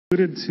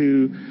alluded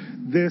to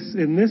this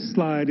in this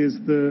slide is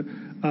the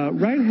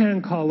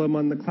right-hand column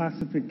on the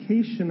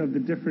classification of the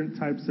different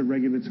types of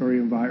regulatory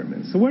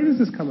environments. So where does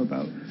this come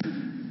about?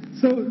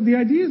 So the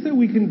idea is that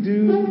we can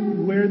do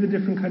where the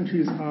different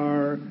countries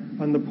are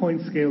on the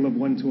point scale of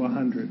 1 to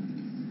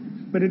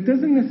 100. But it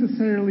doesn't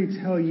necessarily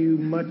tell you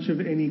much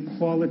of any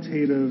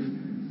qualitative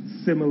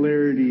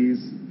similarities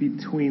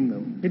between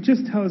them. It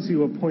just tells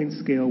you a point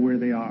scale where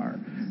they are,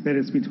 that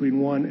it's between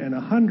 1 and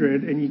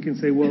 100, and you can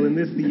say, well, in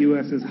this, the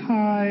US is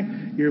high,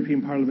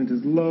 European Parliament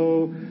is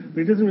low,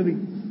 but it doesn't really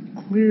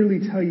clearly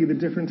tell you the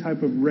different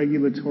type of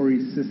regulatory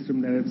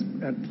system that it's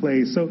at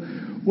play. So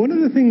one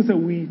of the things that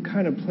we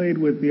kind of played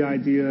with the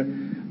idea,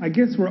 I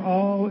guess we're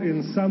all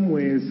in some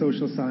ways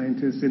social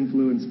scientists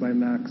influenced by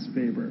Max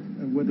Weber,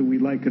 whether we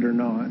like it or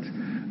not.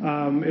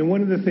 And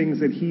one of the things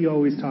that he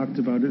always talked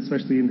about,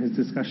 especially in his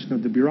discussion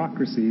of the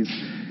bureaucracies,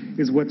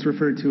 is what's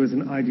referred to as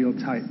an ideal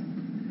type,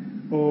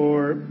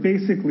 or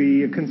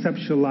basically a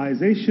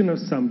conceptualization of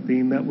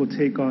something that will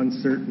take on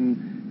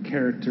certain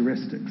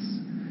characteristics.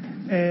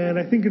 And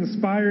I think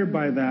inspired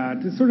by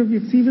that, it's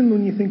even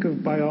when you think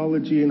of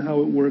biology and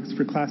how it works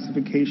for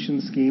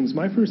classification schemes.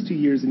 My first 2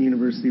 years in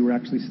university were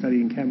actually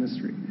studying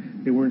chemistry.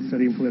 They weren't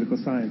studying political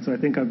science. So I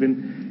think I've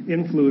been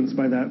influenced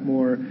by that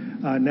more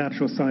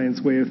natural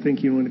science way of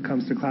thinking when it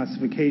comes to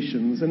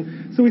classifications.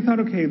 And so we thought,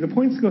 okay, the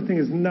point scale thing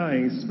is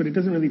nice, but it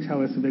doesn't really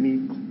tell us of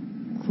any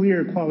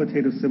clear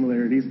qualitative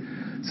similarities.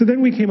 So then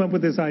we came up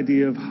with this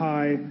idea of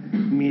high,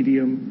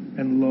 medium,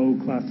 and low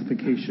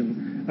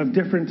classification of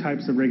different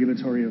types of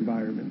regulatory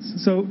environments.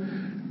 So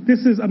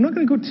I'm not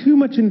going to go too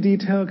much in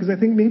detail because I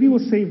think maybe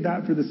we'll save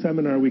that for the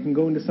seminar. We can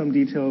go into some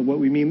detail of what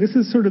we mean. This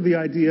is sort of the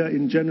idea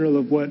in general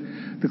of what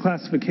the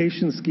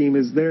classification scheme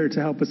is there to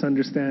help us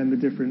understand the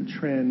different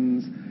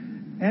trends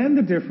and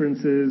the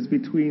differences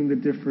between the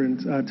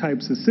different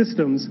types of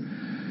systems.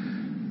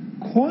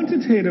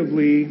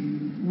 Quantitatively,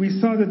 we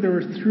saw that there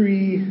were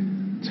three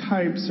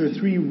types or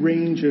three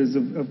ranges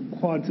of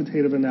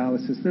quantitative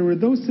analysis. There were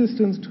those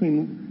systems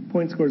between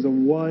point scores of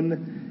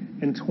 1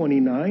 and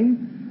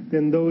 29,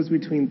 then those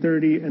between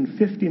 30 and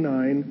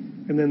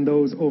 59, and then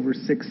those over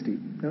 60.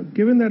 Now,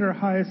 given that our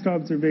highest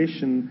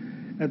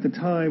observation at the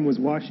time was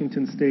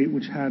Washington State,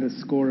 which had a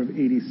score of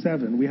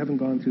 87, we haven't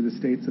gone through the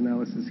state's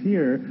analysis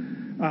here,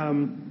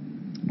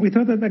 we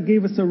thought that that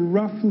gave us a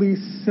roughly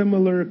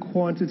similar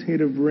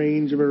quantitative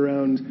range of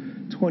around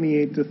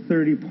 28 to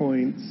 30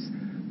 points,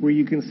 where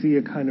you can see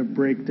a kind of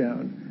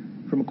breakdown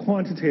from a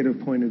quantitative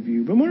point of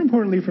view. But more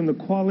importantly, from the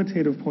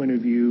qualitative point of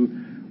view,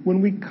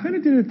 when we kind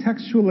of did a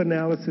textual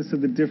analysis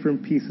of the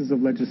different pieces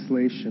of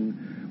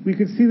legislation, we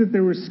could see that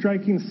there were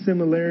striking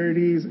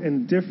similarities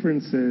and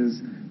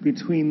differences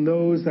between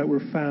those that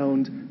were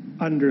found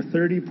under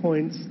 30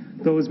 points,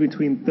 those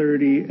between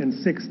 30 and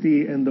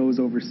 60, and those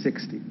over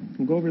 60.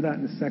 We'll go over that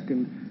in a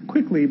second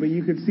quickly, but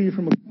you could see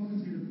from a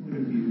qualitative point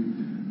of view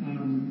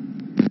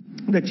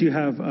that you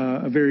have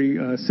a very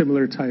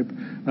similar type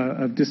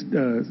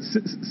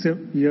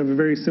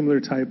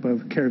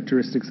of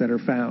characteristics that are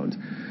found.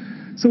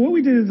 So what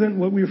we did is then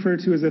what we refer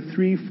to as a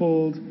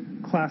threefold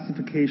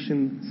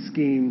classification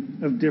scheme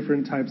of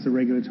different types of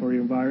regulatory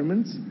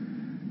environments.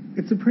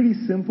 It's a pretty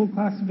simple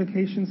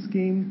classification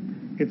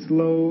scheme. It's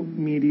low,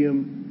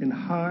 medium, and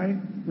high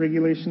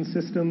regulation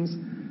systems.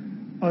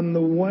 On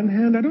the one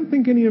hand, I don't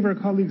think any of our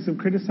colleagues have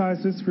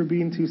criticized us for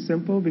being too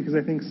simple, because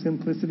I think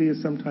simplicity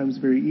is sometimes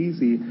very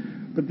easy.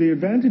 But the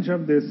advantage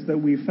of this that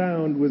we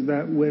found was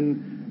that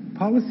when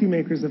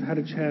policymakers have had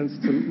a chance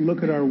to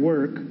look at our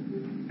work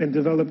and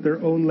develop their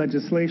own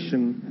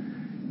legislation,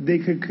 they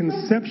could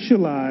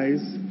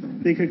conceptualize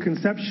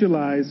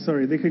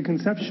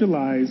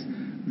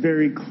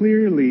very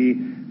clearly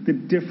the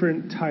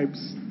different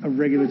types of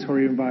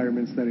regulatory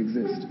environments that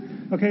exist.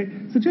 Okay,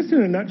 so just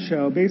in a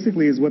nutshell,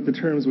 basically is what the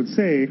terms would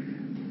say.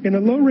 In a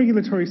low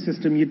regulatory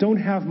system, you don't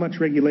have much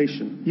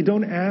regulation. You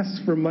don't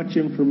ask for much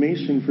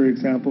information, for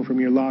example, from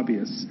your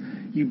lobbyists.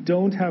 You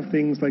don't have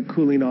things like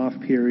cooling off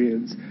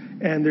periods,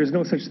 and there's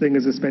no such thing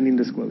as a spending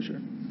disclosure.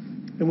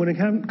 And when it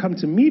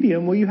comes to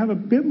medium, well, you have a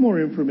bit more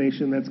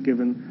information that's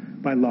given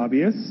by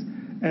lobbyists.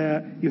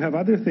 You have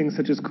other things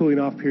such as cooling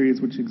off periods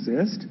which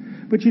exist,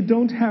 but you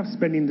don't have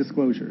spending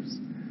disclosures.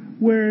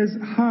 Whereas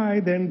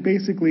high then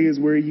basically is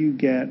where you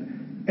get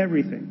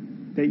everything,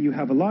 that you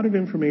have a lot of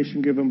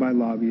information given by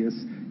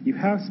lobbyists, you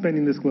have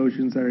spending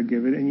disclosures that are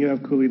given, and you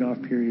have cooling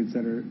off periods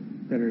that are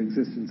in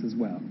existence as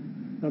well.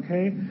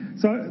 Okay,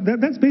 so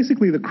that's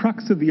basically the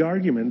crux of the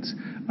argument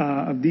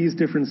of these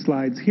different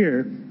slides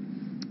here.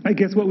 I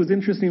guess what was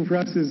interesting for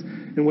us is,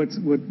 and what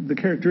the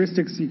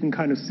characteristics you can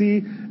kind of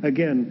see,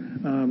 again,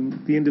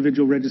 the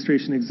individual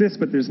registration exists,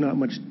 but there's not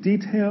much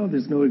detail.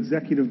 There's no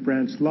executive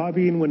branch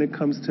lobbying when it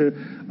comes to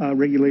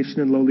regulation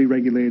in lowly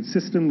regulated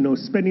system, no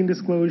spending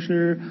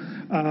disclosure,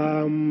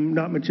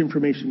 not much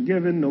information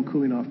given, no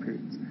cooling off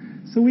periods.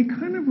 So we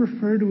kind of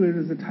refer to it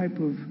as a type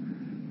of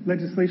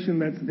legislation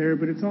that's there,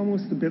 but it's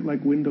almost a bit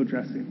like window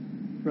dressing.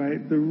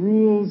 Right? The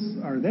rules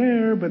are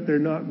there, but they're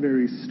not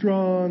very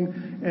strong,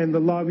 and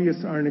the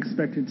lobbyists aren't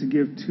expected to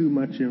give too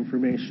much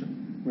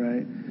information,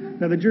 right?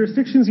 Now, the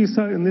jurisdictions you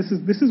saw, and this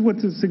is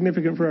what's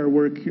significant for our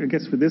work, I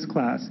guess, for this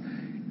class.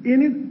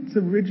 In its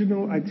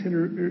original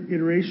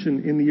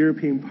iteration in the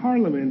European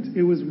Parliament,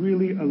 it was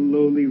really a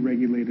lowly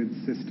regulated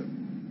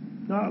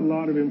system. Not a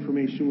lot of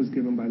information was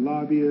given by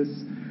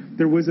lobbyists.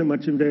 There wasn't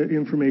much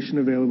information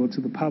available to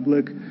the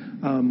public,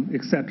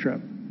 etc.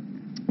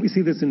 We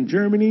see this in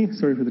Germany,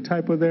 sorry for the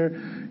typo there,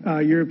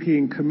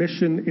 European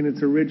Commission in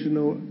its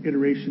original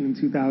iteration in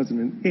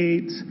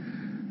 2008,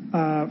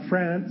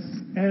 France,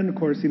 and of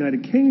course the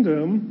United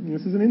Kingdom. And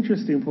this is an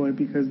interesting point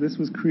because this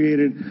was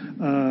created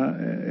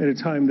at a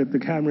time that the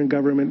Cameron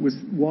government was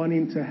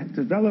wanting to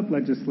develop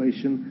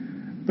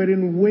legislation, but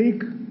in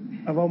wake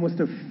of almost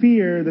a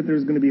fear that there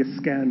was going to be a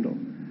scandal.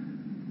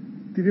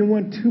 They didn't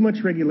want too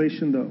much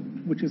regulation, though,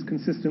 which is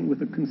consistent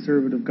with a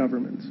conservative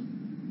government.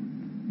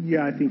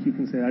 Yeah, I think you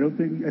can say.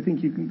 I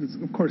think you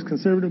can. Of course,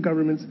 conservative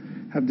governments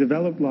have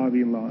developed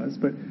lobbying laws,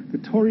 but the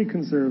Tory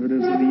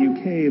conservatives in the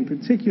UK, in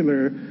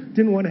particular,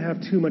 didn't want to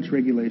have too much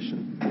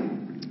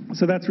regulation.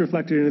 So that's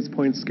reflected in its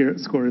point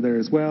score there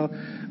as well,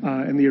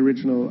 and the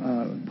original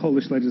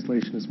Polish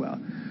legislation as well.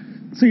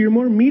 So your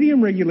more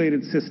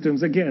medium-regulated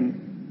systems,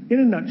 again, in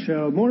a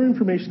nutshell, more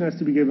information has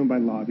to be given by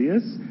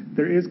lobbyists.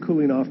 There is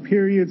cooling off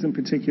periods in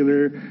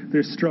particular.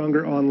 There's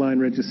stronger online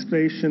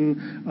registration.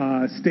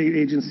 State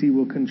agency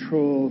will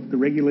control, the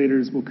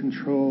regulators will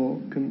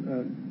control,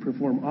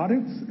 perform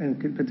audits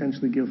and could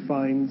potentially give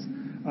fines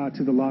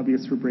to the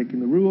lobbyists for breaking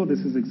the rule.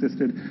 This has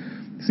existed.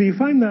 So you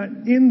find that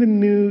in the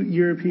new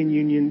European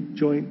Union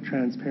Joint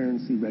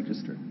Transparency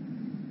Register.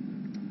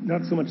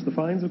 Not so much the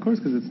fines, of course,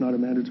 because it's not a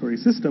mandatory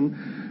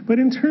system, but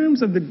in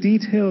terms of the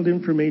detailed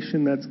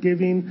information that's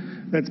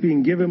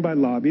being given by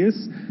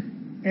lobbyists,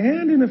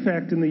 and in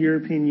effect in the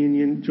European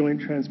Union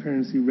Joint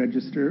Transparency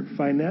Register,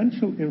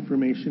 financial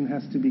information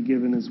has to be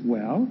given as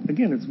well.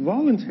 Again, it's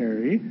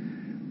voluntary,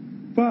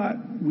 but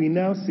we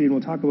now see, and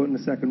we'll talk about in a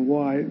second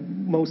why,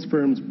 most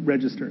firms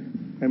register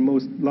and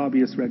most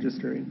lobbyists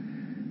registering.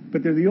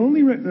 But they're the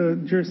only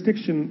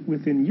jurisdiction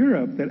within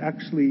Europe that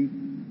actually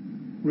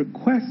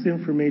requests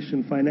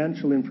information,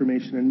 financial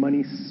information, and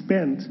money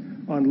spent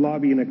on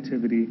lobbying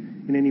activity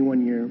in any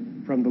 1 year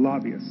from the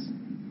lobbyists.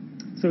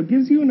 So it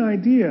gives you an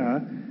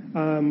idea,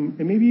 and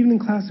maybe even in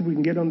class if we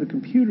can get on the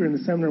computer in the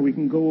seminar, we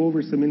can go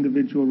over some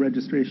individual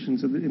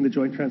registrations in the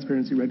Joint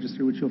Transparency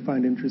Register, which you'll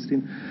find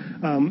interesting.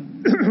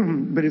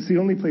 But it's the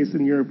only place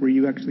in Europe where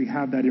you actually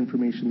have that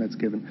information that's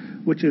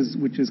given, which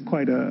is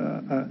quite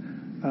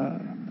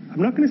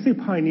I'm not going to say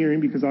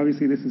pioneering, because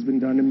obviously this has been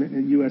done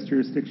in U.S.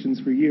 jurisdictions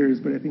for years,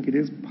 but I think it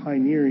is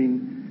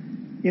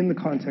pioneering in the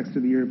context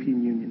of the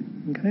European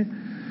Union. Okay?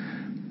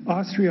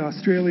 Austria,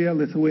 Australia,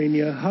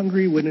 Lithuania,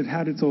 Hungary, when it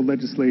had its old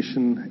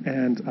legislation,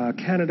 and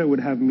Canada would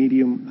have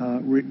medium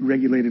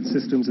regulated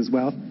systems as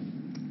well.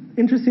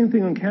 Interesting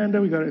thing on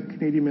Canada, we got a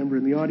Canadian member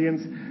in the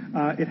audience.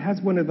 It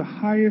has one of the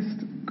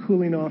highest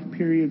cooling off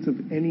periods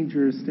of any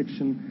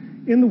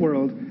jurisdiction in the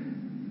world.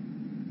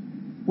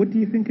 What do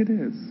you think it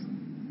is?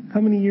 How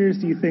many years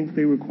do you think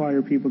they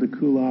require people to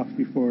cool off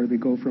before they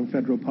go from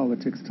federal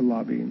politics to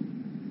lobbying?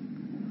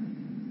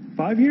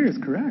 5 years,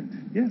 correct.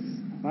 Yes,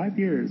 5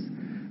 years.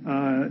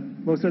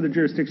 Most other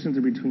jurisdictions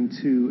are between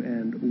 2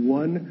 and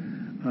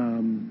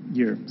 1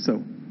 year. So,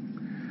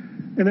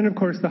 and then of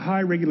course the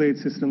high regulated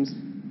systems.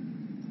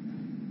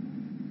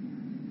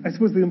 I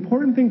suppose the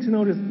important thing to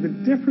note is the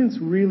difference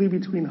really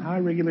between high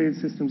regulated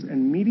systems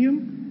and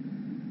medium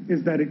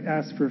is that it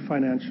asks for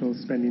financial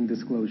spending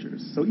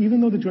disclosures. So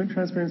even though the Joint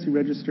Transparency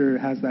Register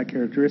has that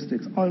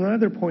characteristics, on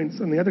other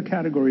points, on the other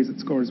categories, it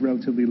scores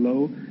relatively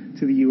low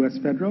to the U.S.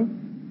 federal.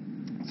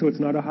 So it's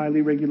not a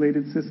highly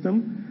regulated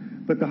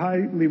system. But the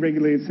highly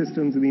regulated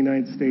systems in the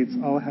United States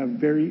all have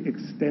very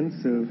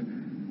extensive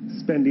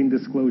spending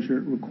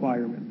disclosure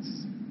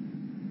requirements.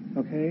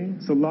 Okay?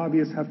 So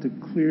lobbyists have to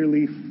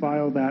clearly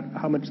file that,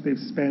 how much they've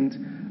spent,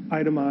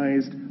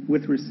 itemized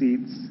with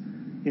receipts,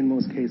 in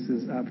most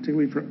cases,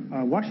 particularly for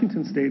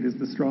Washington State is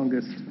the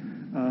strongest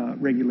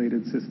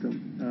regulated system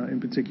in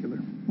particular.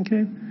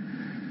 Okay?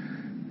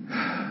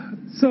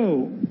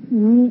 So,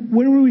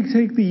 where will we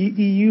take the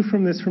EU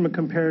from this from a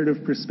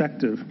comparative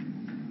perspective?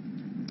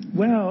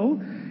 Well,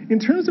 in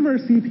terms of our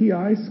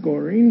CPI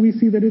scoring, we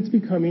see that it's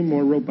becoming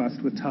more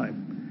robust with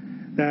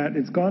time. That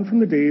it's gone from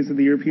the days of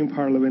the European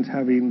Parliament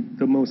having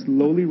the most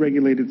lowly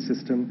regulated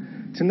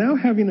system to now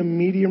having a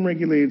medium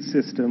regulated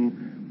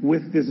system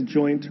with this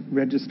joint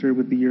register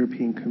with the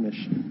European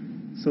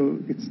Commission. So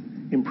it's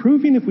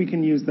improving, if we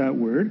can use that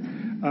word,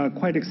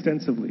 quite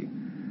extensively.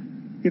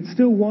 It's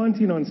still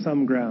wanting on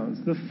some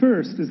grounds. The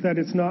first is that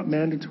it's not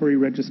mandatory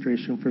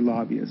registration for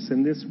lobbyists.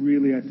 And this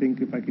really, I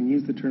think, if I can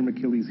use the term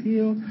Achilles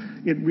heel,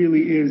 it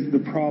really is the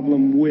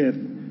problem with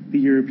the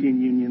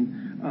European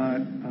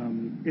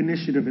Union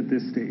initiative at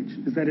this stage,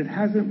 is that it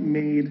hasn't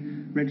made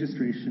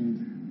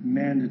registration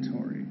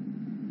mandatory.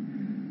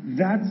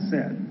 That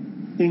said,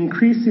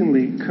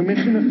 increasingly,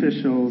 Commission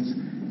officials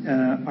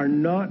are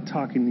not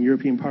talking, the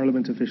European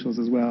Parliament officials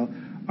as well,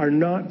 are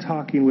not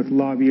talking with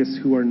lobbyists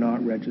who are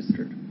not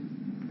registered.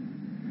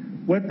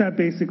 What that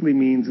basically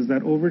means is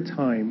that over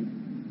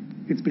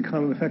time, it's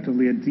become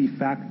effectively a de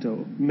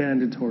facto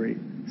mandatory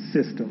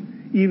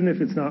system, even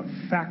if it's not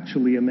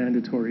factually a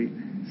mandatory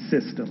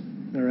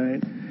system, all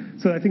right?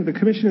 So I think the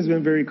Commission has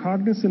been very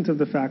cognizant of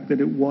the fact that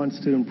it wants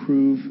to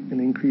improve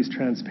and increase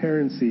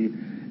transparency,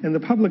 and the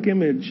public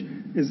image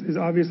is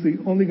obviously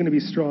only going to be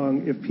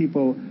strong if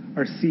people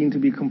are seen to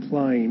be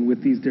complying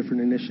with these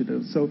different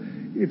initiatives. So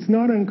it's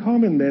not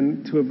uncommon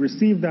then to have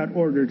received that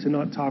order to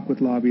not talk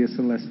with lobbyists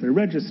unless they're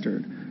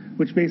registered,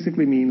 which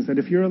basically means that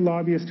if you're a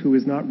lobbyist who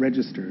is not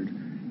registered,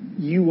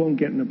 you won't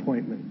get an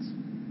appointment,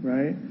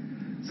 right?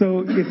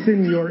 So it's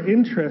in your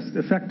interest,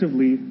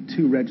 effectively,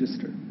 to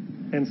register.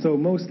 And so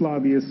most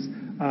lobbyists,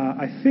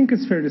 I think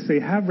it's fair to say,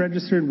 have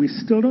registered. We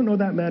still don't know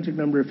that magic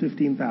number of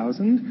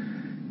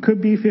 15,000.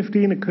 Could be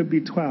 15, it could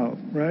be 12,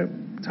 right?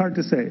 It's hard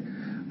to say.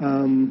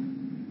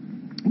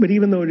 But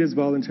even though it is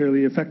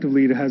voluntarily,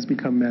 effectively, it has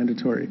become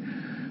mandatory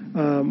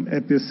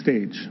at this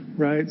stage,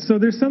 right? So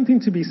there's something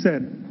to be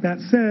said. That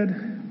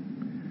said,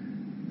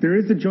 there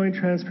is a Joint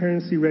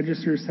Transparency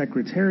Register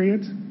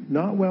Secretariat,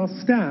 not well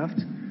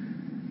staffed,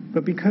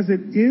 but because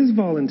it is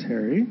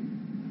voluntary,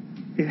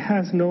 it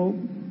has no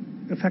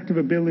effective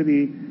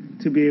ability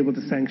to be able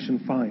to sanction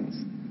fines.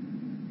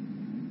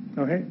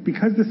 Okay?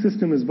 Because the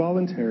system is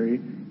voluntary,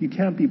 you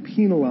can't be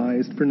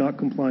penalized for not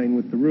complying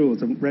with the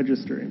rules of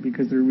registering,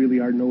 because there really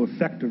are no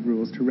effective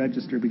rules to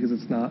register because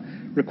it's not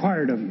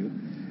required of you.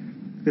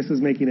 This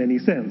is making any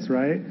sense,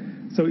 right?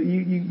 So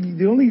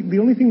the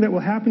only thing that will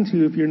happen to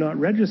you if you're not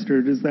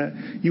registered is that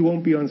you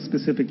won't be on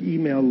specific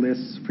email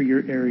lists for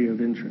your area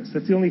of interest.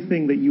 That's the only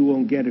thing that you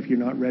won't get if you're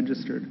not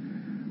registered.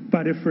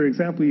 But if, for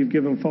example, you've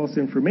given false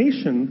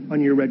information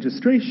on your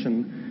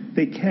registration,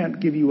 they can't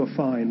give you a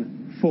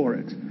fine for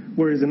it,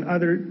 whereas in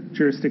other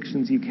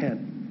jurisdictions you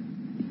can.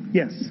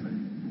 Yes?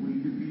 Will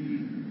you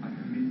be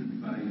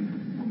accredited by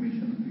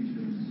Commission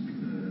officials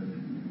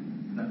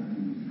that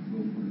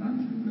will go for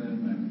lunch with them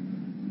and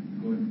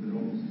go into the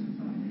offices?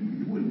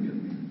 You wouldn't get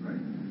it,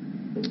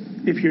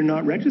 right? If you're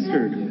not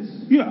registered?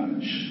 Yes. Yeah.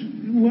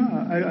 Well,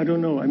 I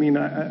don't know. I mean,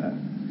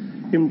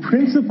 in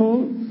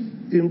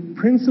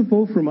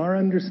principle, from our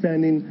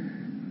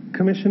understanding,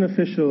 Commission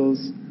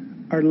officials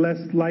are less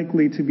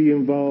likely to be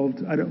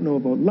involved, I don't know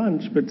about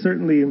lunch, but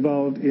certainly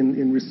involved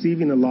in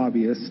receiving a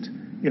lobbyist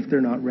if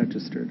they're not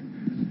registered.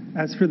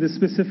 As for the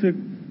specific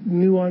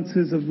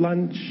nuances of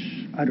lunch,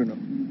 I don't know.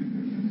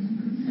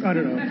 I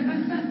don't know.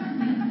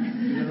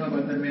 You don't know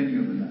about the menu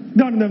of the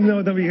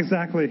lunch? No,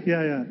 exactly.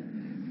 Yeah.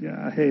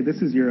 Hey,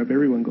 this is Europe.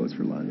 Everyone goes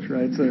for lunch,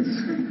 right? So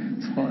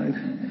it's fine.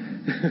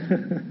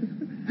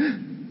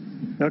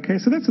 Okay,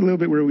 so that's a little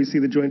bit where we see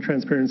the Joint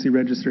Transparency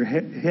Register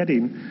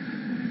heading.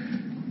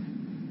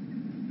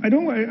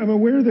 I'm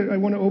aware that I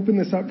want to open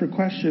this up for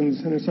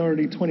questions, and it's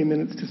already 20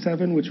 minutes to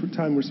 7, which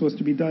time we're supposed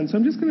to be done. So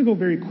I'm just going to go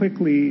very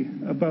quickly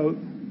about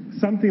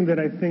something that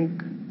I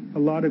think a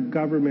lot of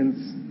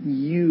governments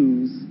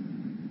use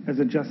as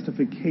a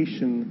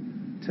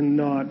justification to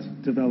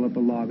not develop a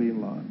lobbying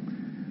law.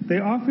 They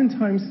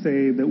oftentimes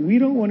say that we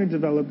don't want to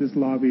develop this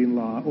lobbying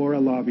law or a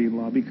lobbying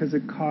law because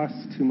it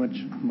costs too much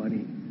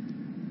money,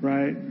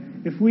 right?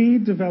 If we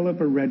develop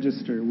a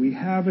register, we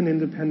have an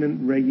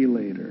independent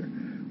regulator,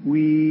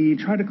 we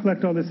try to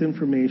collect all this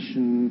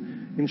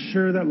information,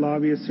 ensure that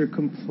lobbyists are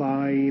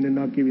complying and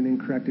not giving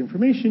incorrect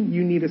information,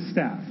 you need a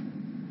staff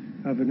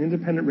of an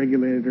independent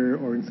regulator,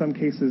 or in some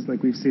cases,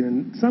 like we've seen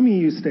in some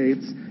EU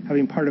states,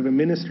 having part of a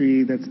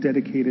ministry that's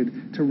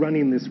dedicated to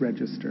running this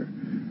register,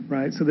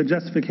 right? So the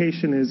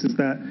justification is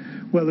that,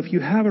 well, if you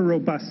have a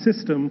robust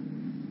system,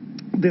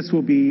 this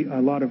will be a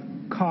lot of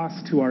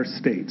cost to our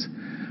state.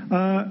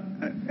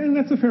 And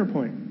that's a fair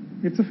point.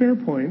 It's a fair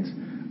point.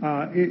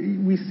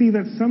 We see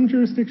that some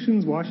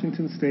jurisdictions,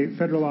 Washington State,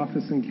 federal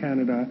office in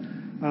Canada,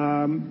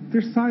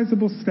 they're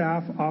sizable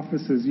staff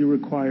offices. You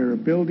require a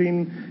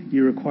building,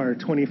 you require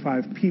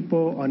 25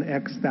 people on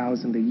X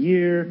thousand a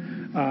year,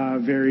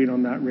 varying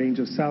on that range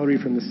of salary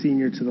from the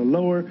senior to the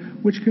lower,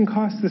 which can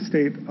cost the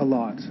state a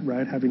lot,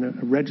 right? Having a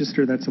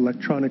register that's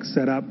electronic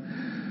set up.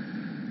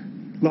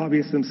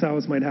 Lobbyists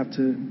themselves might have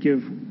to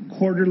give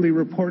quarterly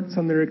reports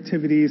on their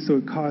activities, so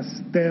it costs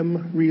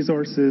them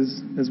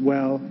resources as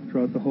well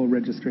throughout the whole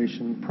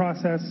registration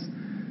process.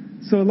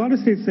 So a lot of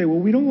states say, well,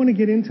 we don't want to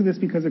get into this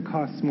because it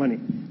costs money.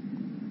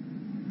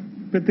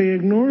 But they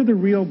ignore the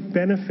real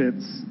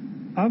benefits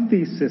of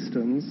these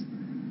systems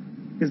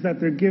is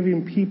that they're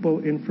giving people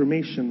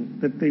information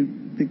that they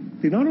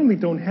not only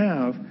don't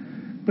have,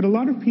 but a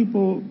lot of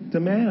people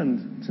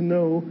demand to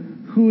know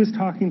who is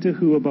talking to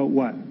who about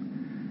what.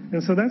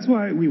 And so that's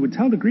why we would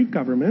tell the Greek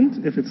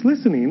government, if it's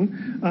listening,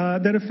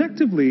 that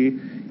effectively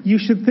you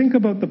should think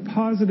about the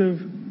positive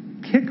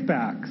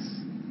kickbacks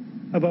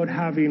about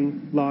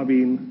having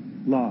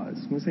lobbying laws.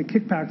 When we say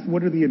kickbacks,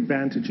 what are the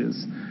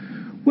advantages?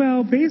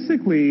 Well,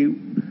 basically,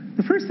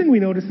 the first thing we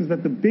notice is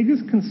that the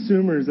biggest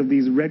consumers of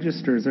these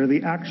registers are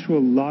the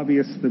actual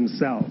lobbyists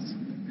themselves.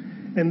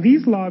 And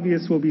these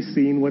lobbyists will be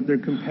seeing what their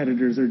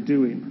competitors are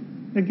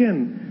doing.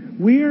 Again,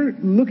 we're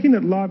looking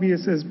at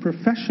lobbyists as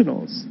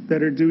professionals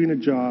that are doing a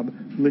job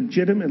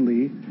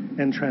legitimately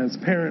and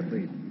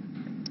transparently.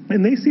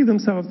 And they see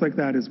themselves like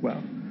that as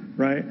well,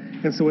 right?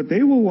 And so what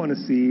they will want to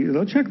see,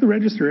 they'll check the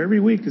register every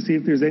week to see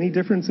if there's any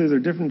differences or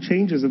different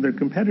changes of their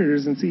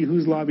competitors and see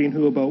who's lobbying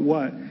who about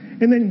what.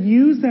 And then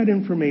use that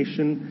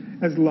information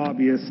as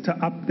lobbyists to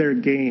up their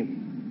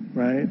game,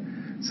 right?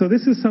 So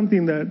this is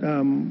something that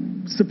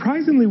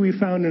surprisingly we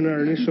found in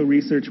our initial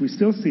research, we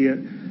still see it,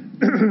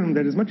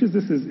 that as much as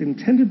this is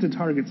intended to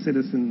target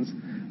citizens,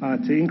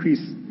 to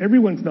increase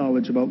everyone's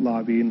knowledge about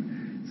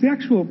lobbying, it's the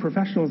actual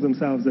professionals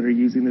themselves that are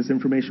using this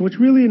information, which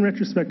really in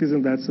retrospect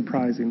isn't that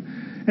surprising.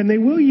 And they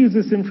will use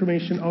this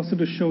information also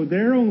to show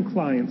their own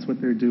clients what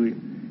they're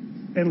doing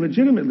and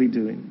legitimately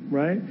doing,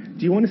 right?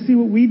 Do you want to see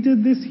what we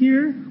did this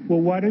year?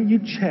 Well, why don't you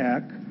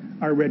check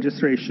our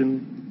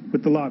registration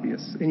with the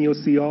lobbyists, and you'll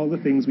see all the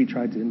things we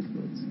tried to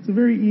influence. It's a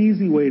very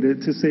easy way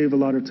to save a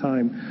lot of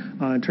time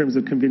in terms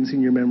of convincing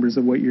your members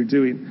of what you're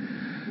doing.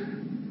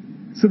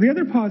 So the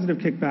other positive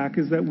kickback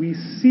is that we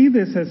see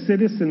this as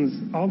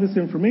citizens, all this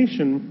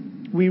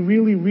information, we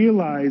really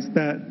realize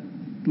that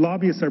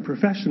lobbyists are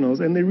professionals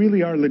and they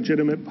really are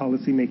legitimate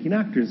policy-making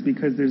actors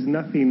because there's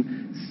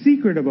nothing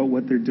secret about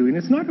what they're doing.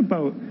 It's not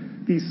about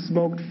these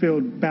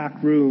smoke-filled back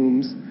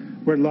rooms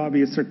where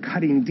lobbyists are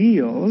cutting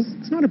deals.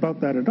 It's not about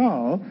that at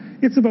all.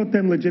 It's about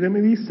them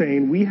legitimately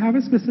saying, we have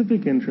a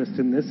specific interest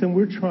in this and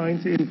we're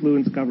trying to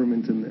influence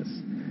government in this.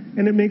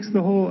 And it makes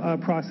the whole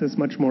process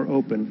much more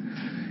open.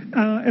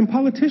 And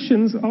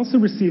politicians also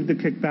receive the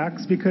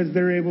kickbacks because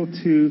they're able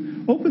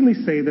to openly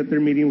say that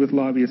they're meeting with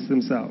lobbyists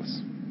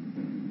themselves.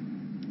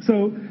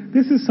 So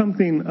this is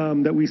something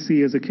that we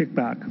see as a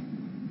kickback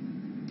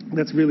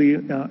that's really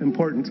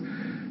important.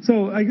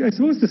 So I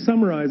suppose to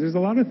summarize, there's a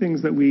lot of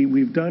things that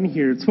we've done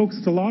here. It's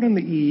focused a lot on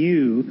the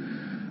EU,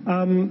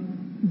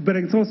 but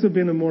it's also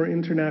been a more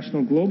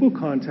international global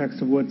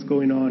context of what's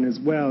going on as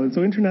well. And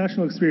so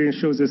international experience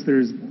shows us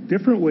there's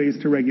different ways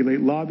to regulate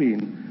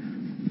lobbying.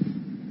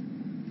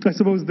 I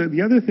suppose that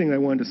the other thing I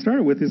wanted to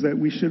start with is that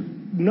we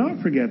should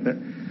not forget that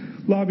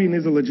lobbying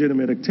is a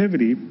legitimate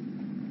activity.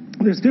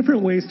 There's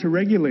different ways to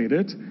regulate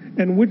it,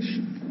 and which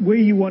way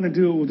you want to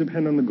do it will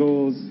depend on the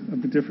goals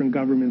of the different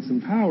governments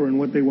in power and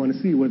what they want to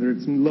see, whether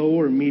it's low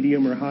or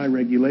medium or high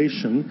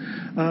regulation.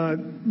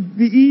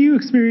 The EU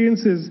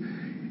experience is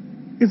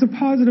a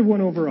positive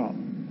one overall.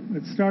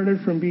 It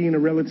started from being a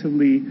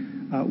relatively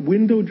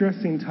window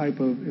dressing type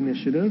of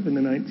initiative in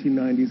the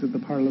 1990s at the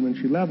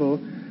parliamentary level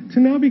to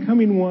now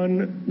becoming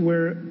one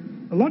where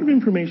a lot of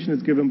information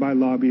is given by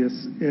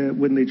lobbyists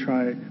when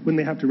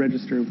they have to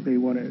register if they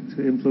want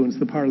to influence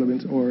the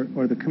Parliament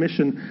or the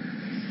Commission.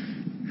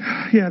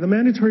 Yeah, the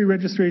mandatory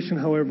registration,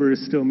 however,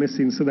 is still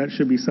missing, so that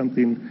should be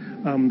something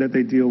that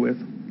they deal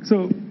with.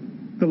 So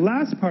the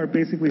last part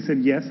basically said,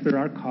 yes, there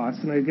are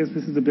costs, and I guess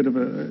this is a bit of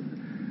a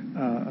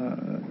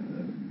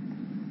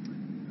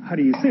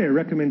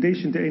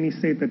recommendation to any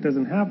state that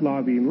doesn't have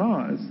lobbying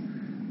laws,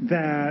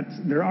 that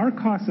there are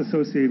costs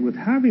associated with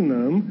having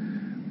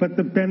them, but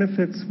the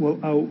benefits will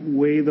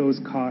outweigh those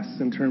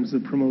costs in terms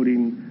of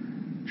promoting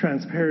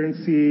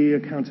transparency,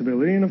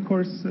 accountability, and of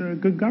course,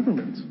 good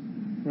government,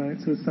 right?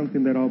 So it's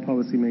something that all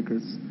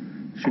policymakers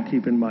should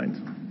keep in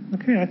mind.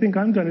 Okay, I think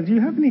I'm done. Do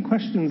you have any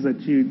questions that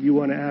you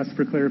want to ask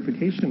for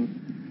clarification?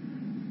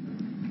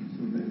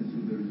 So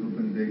there's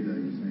open data,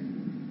 you're saying?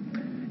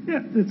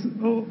 Yeah, it's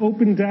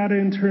open data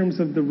in terms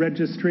of the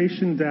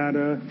registration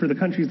data for the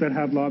countries that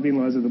have lobbying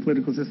laws or the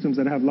political systems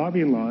that have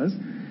lobbying laws.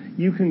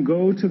 You can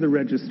go to the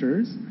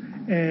registers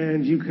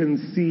and you can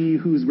see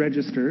who's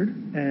registered,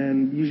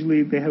 and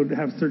usually they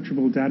have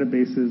searchable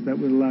databases that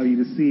would allow you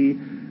to see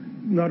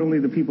not only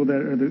the people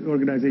that are the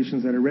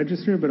organizations that are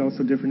registered, but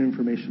also different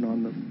information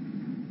on them.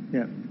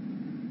 Yeah.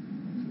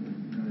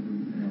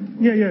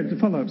 To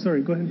follow up.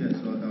 Sorry, go ahead. Yeah,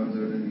 so are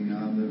there any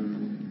other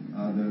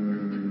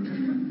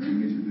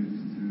initiatives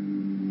to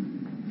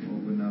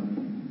open up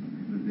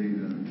the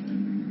data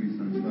and increase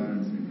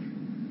transparency?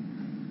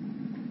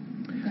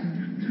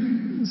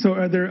 So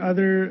are there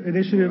other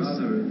initiatives?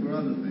 For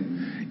other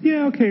things.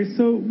 Yeah, okay,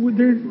 so would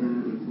there... For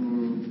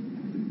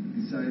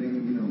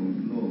deciding,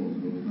 laws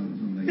or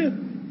something like that.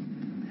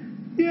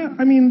 Yeah,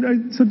 I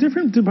mean, so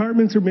different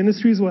departments or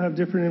ministries will have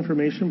different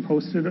information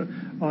posted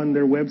on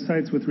their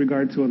websites with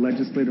regard to a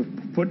legislative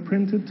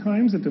footprint at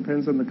times. It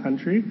depends on the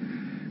country.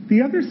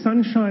 The other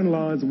sunshine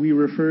laws we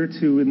refer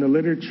to in the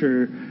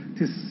literature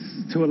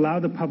to allow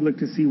the public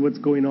to see what's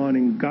going on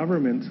in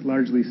government,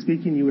 largely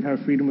speaking, you would have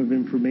freedom of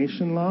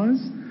information laws.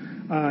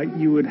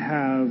 You would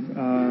have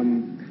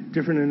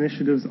different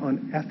initiatives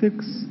on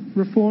ethics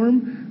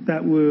reform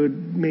that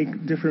would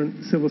make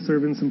different civil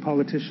servants and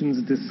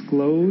politicians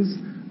disclose,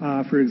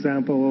 for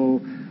example,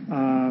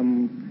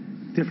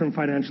 different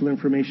financial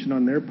information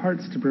on their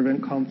parts to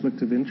prevent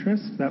conflict of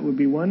interest. That would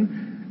be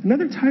one.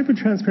 Another type of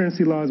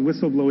transparency law is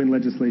whistleblowing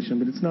legislation,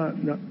 but it's not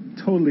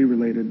totally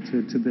related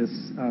to this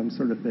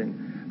sort of thing.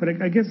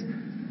 But I guess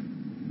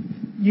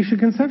you should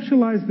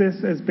conceptualize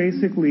this as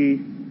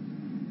basically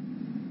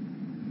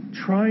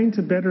trying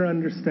to better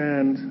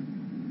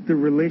understand the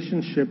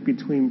relationship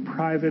between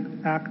private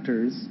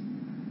actors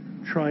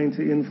trying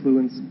to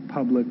influence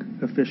public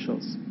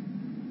officials,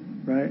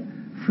 right?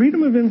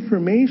 Freedom of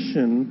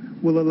information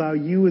will allow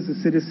you as a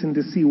citizen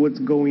to see what's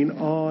going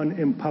on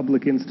in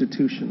public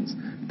institutions.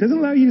 It doesn't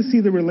allow you to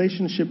see the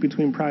relationship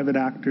between private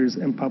actors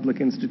and public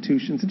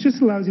institutions. It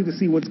just allows you to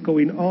see what's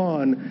going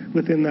on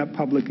within that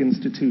public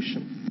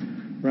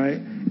institution,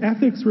 right?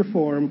 Ethics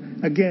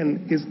reform,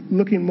 again, is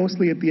looking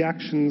mostly at the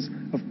actions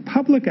of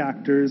public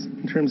actors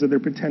in terms of their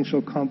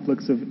potential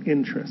conflicts of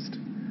interest.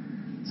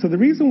 So the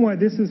reason why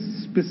this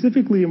is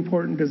specifically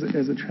important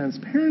as a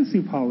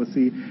transparency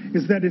policy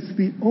is that it's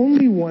the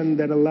only one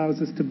that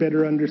allows us to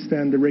better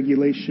understand the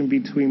regulation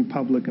between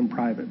public and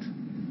private,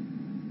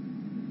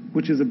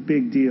 which is a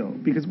big deal,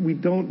 because we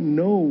don't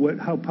know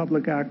how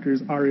public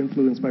actors are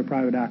influenced by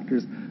private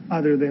actors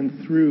other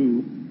than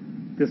through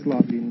this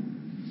lobbying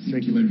regulation.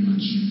 Thank you very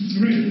much.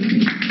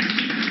 All right.